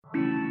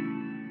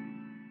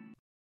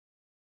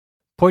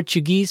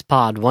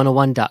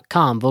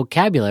PortuguesePod101.com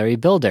Vocabulary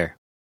Builder.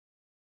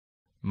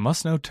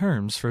 Must-know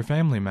terms for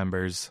family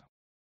members.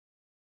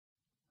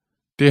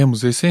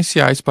 Termos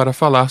essenciais para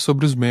falar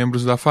sobre os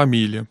membros da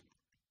família.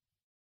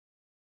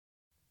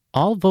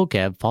 All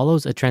vocab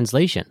follows a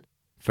translation.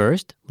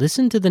 First,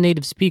 listen to the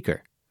native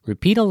speaker.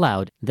 Repeat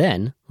aloud,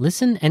 then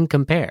listen and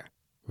compare.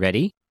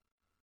 Ready?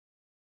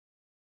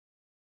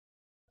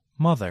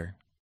 Mother,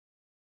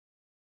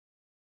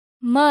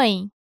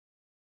 Mãe,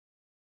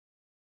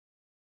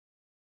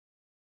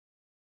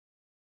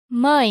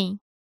 mãe.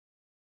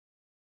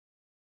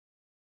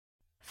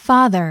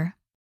 Father,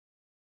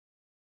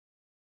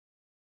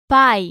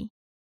 pai,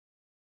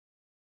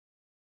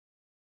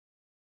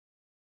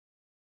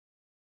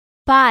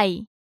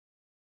 pai.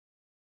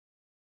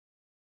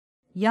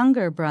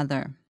 Younger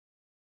brother,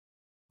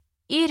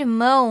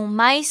 Irmão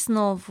mais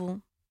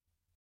novo,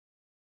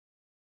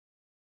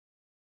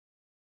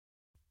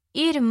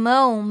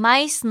 irmão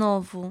mais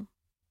novo.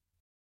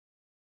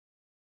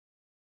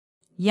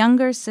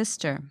 younger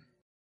sister,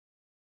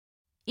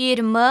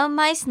 Irmã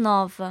mais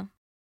nova,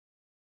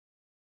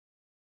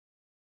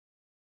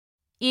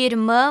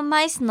 irmã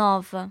mais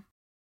nova.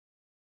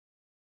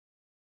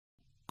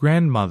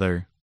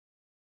 grandmother,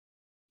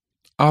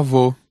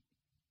 Avô,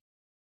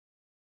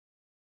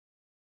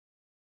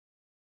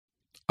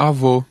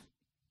 avô,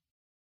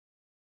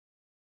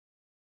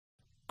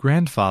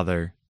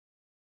 grandfather,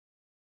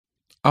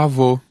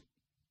 avô,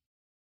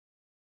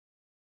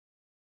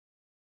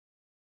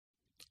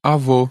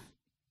 avô,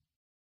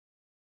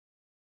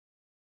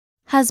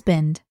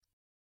 Husband,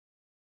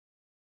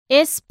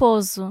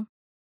 esposo,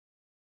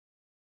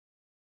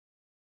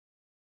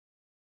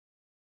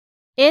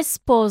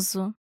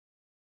 esposo.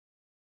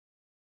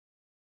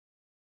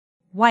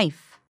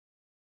 wife,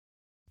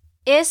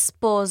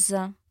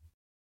 Esposa,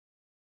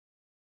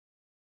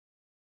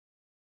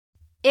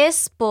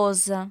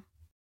 esposa.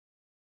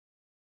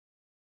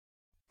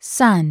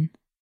 Son,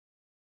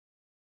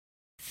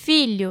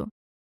 filho,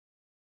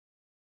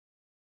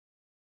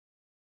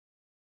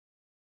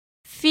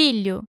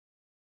 filho.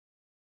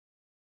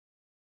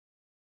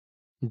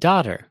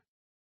 Daughter,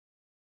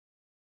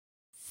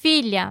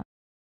 Filha,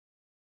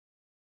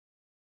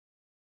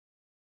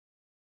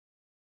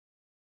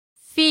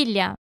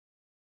 filha.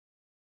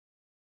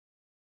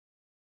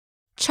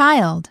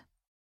 Child,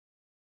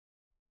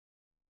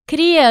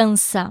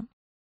 criança,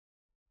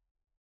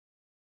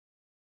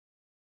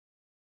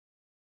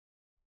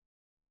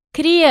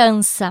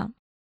 criança.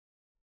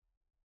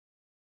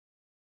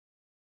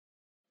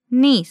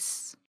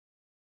 niece,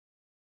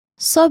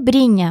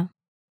 Sobrinha,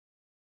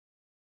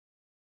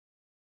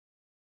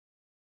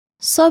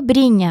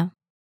 sobrinha.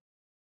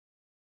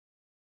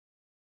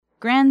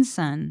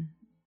 grandson,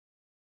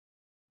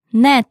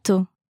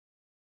 Neto,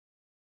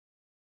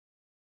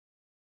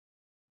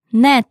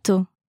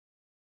 neto.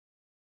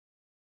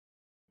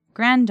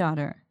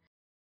 granddaughter,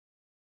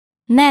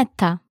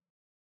 Neta,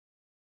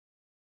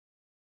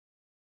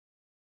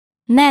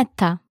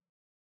 neta.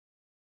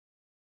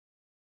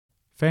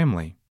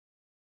 family,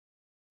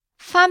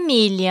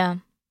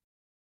 Família,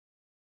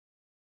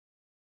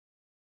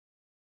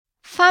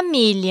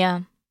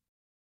 família.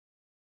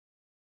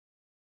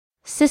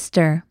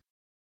 Sister,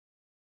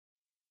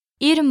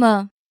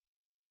 irmã,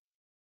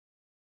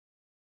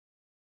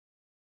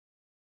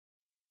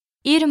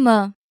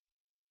 irmã.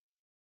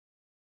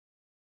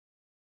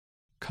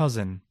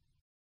 cousin,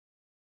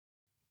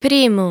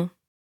 Primo,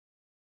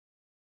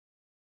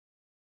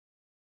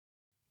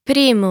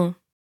 primo.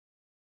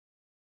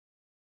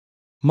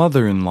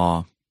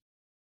 mother-in-law,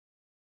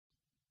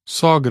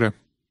 sogra,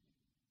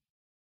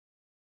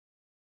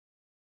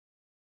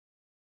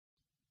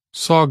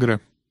 sogra,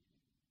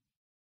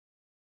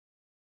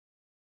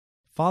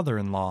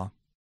 father-in-law,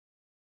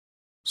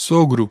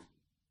 sogro,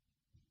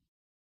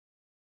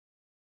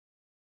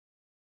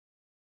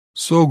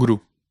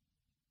 sogro,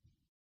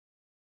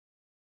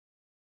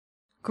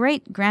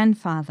 great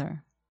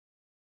grandfather,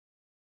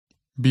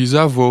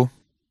 bisavô,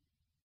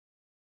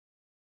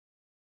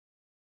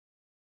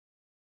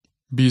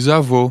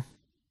 bisavô,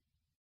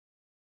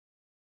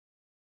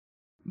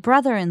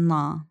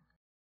 brother-in-law,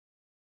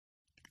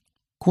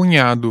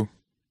 cunhado,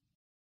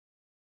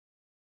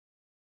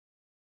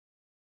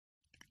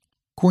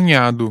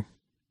 cunhado,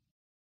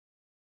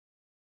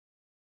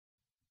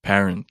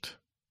 parent,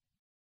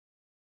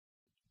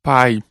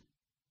 pai,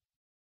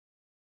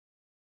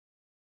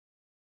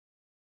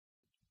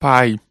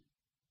 pai,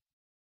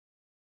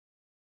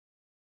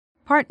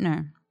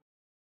 partner,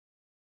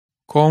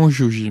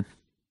 cônjuge,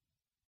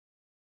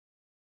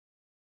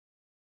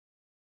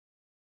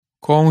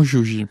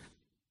 cônjuge,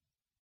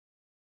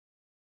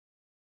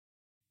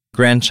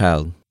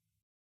 grandchild,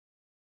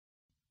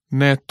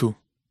 neto,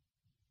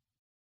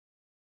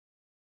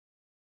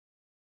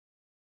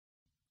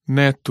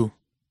 neto,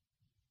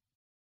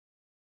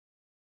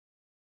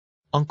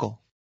 uncle,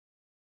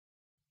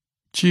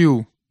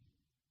 tio,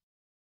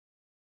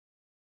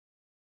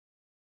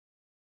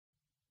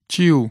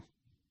 tio,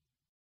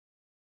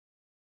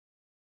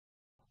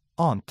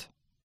 aunt,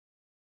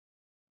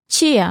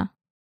 tia,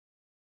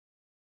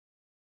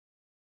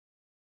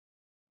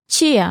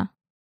 Tia.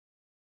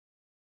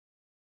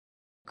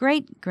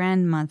 Great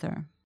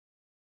grandmother.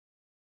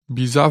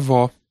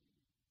 Bisavó.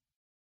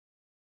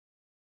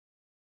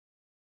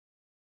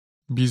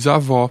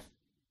 Bisavó.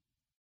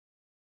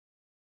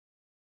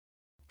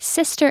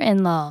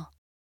 Sister-in-law.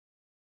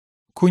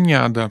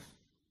 Cunhada.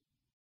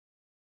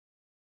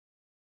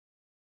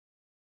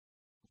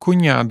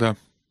 Cunhada.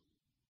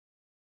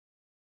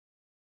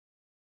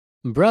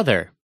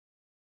 Brother.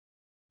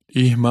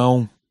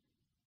 Irmão.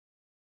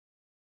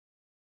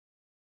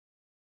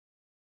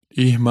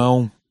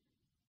 Irmão.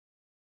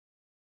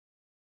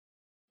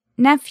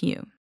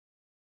 Nephew.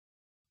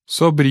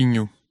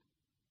 Sobrinho.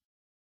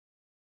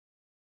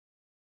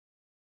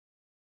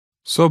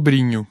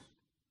 Sobrinho.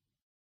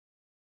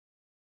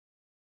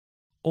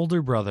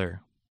 Older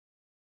brother.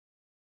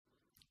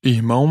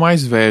 Irmão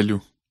mais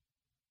velho.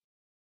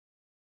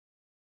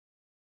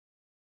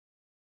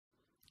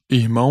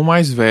 Irmão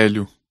mais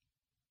velho.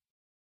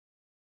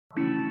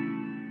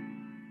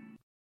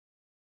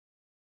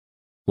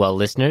 Well,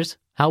 listeners,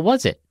 how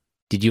was it?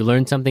 Did you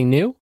learn something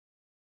new?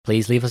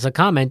 Please leave us a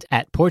comment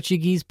at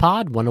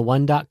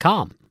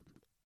PortuguesePod101.com.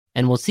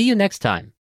 And we'll see you next time.